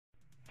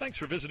Thanks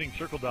for visiting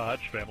Circle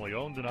Dodge, family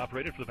owned and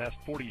operated for the past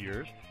 40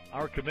 years.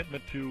 Our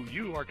commitment to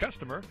you, our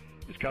customer,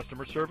 is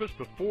customer service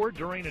before,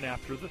 during, and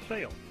after the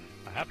sale.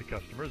 A happy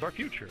customer is our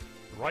future,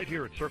 right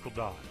here at Circle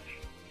Dodge.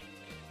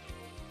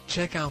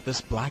 Check out this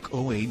black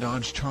 '08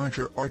 Dodge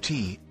Charger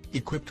RT,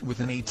 equipped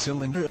with an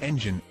 8-cylinder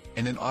engine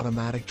and an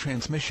automatic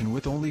transmission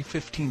with only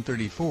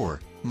 1534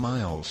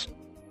 miles.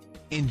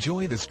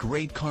 Enjoy this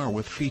great car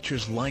with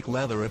features like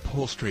leather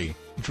upholstery,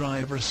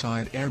 driver's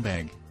side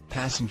airbag,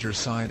 passenger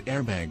side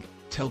airbag,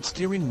 tilt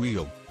steering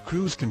wheel,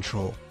 cruise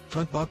control,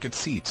 front bucket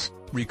seats,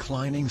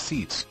 reclining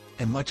seats,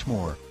 and much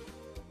more.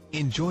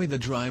 Enjoy the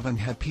drive and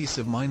have peace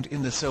of mind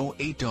in this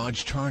 '08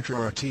 Dodge Charger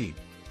RT.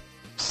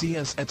 See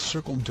us at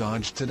Circle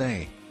Dodge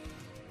today.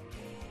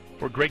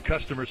 For great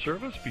customer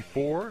service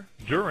before,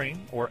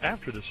 during, or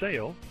after the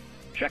sale,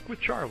 check with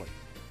Charlie,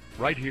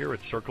 right here at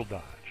Circle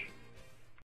Dodge.